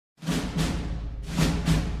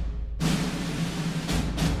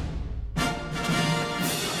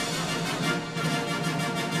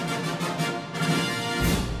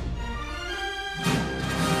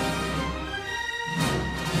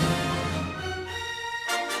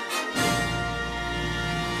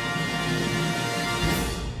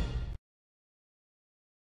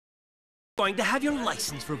going to have your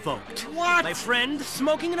license revoked. What? My friend,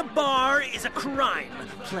 smoking in a bar is a crime.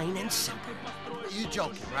 Plain and simple. You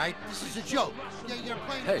joking, right? This is a joke. You're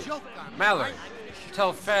playing Hey, a joke on me, Mallory, right?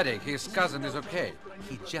 tell Fatty his cousin is okay.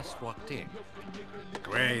 He just walked in.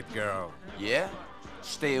 Great girl. Yeah?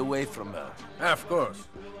 Stay away from her. Of course.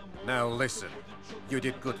 Now listen. You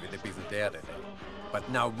did good with the business the other day. But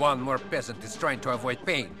now one more peasant is trying to avoid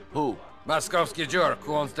pain. Who? Moskovsky jerk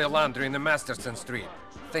who owns the laundry in the Masterson Street.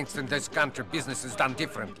 Thinks in this country business is done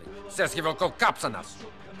differently. Says he will call cops on us.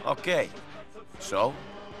 Okay. So?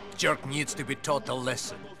 Jerk needs to be taught a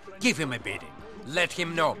lesson. Give him a beating. Let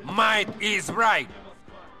him know might is right.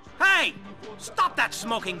 Hey! Stop that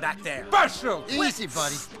smoking back there! Partial! Easy,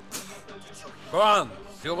 buddy. Go on,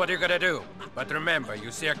 do what you gotta do. But remember,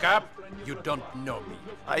 you see a cop, you don't know me.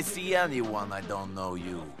 I see anyone, I don't know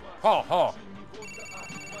you. Ho, ho!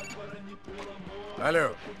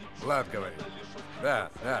 Алло, Влад говорит.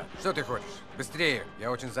 Да, что ты хочешь? Быстрее,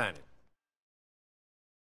 я очень занят.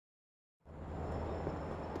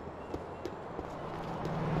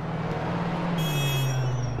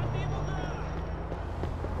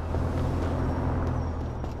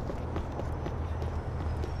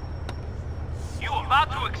 You're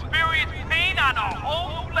about to experience pain on a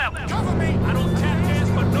whole new level. Cover me! I don't tap dance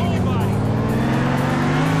for nobody.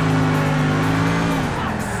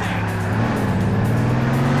 Fuck's sake.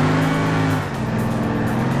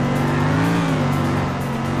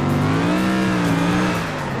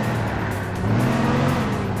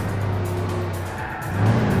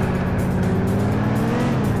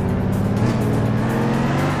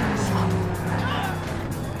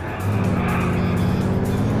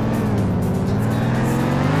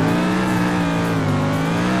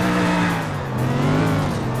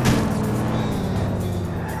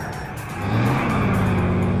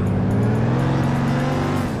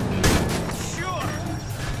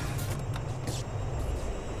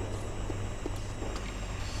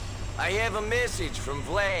 I have a message from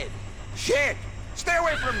Vlad. Shit! Stay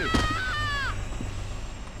away from me!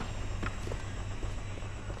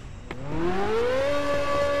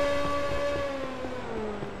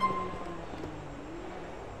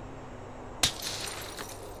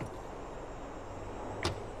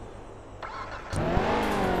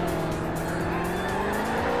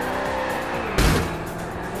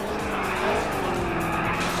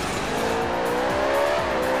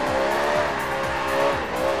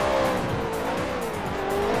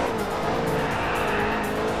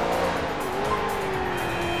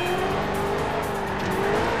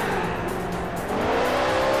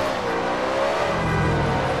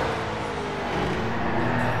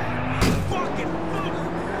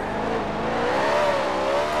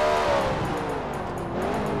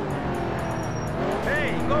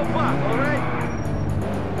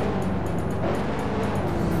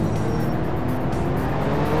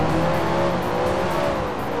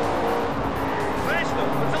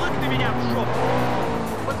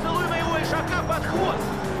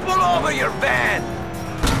 Pull over your van!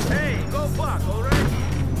 Hey, go fuck,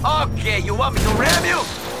 alright? Okay, you want me to ram you?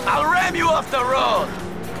 I'll ram you off the road!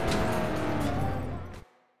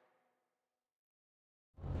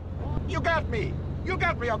 You got me! You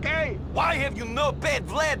got me, okay? Why have you not paid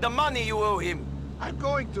Vlad the money you owe him? I'm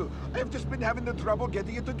going to. I've just been having the trouble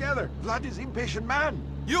getting it together. Vlad is impatient man.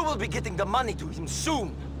 You will be getting the money to him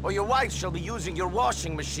soon, or your wife shall be using your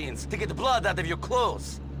washing machines to get the blood out of your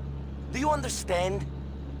clothes. Do you understand?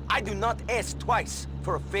 I do not ask twice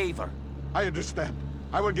for a favor. I understand.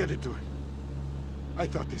 I will get it to him. I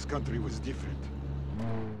thought this country was different.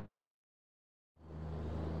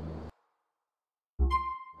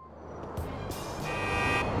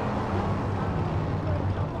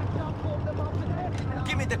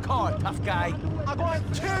 Give me the car, tough guy. I'm going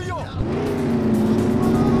to kill you!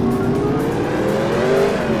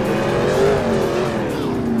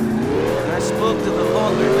 I spoke to the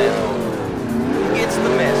laundromat owner. He gets the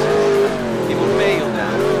message. He will bail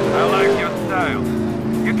down. I like your style.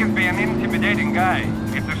 You can be an intimidating guy.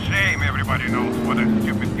 It's a shame everybody knows what a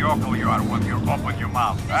stupid yokel you are when you open your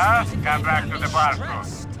mouth. Huh? Come back to the bar,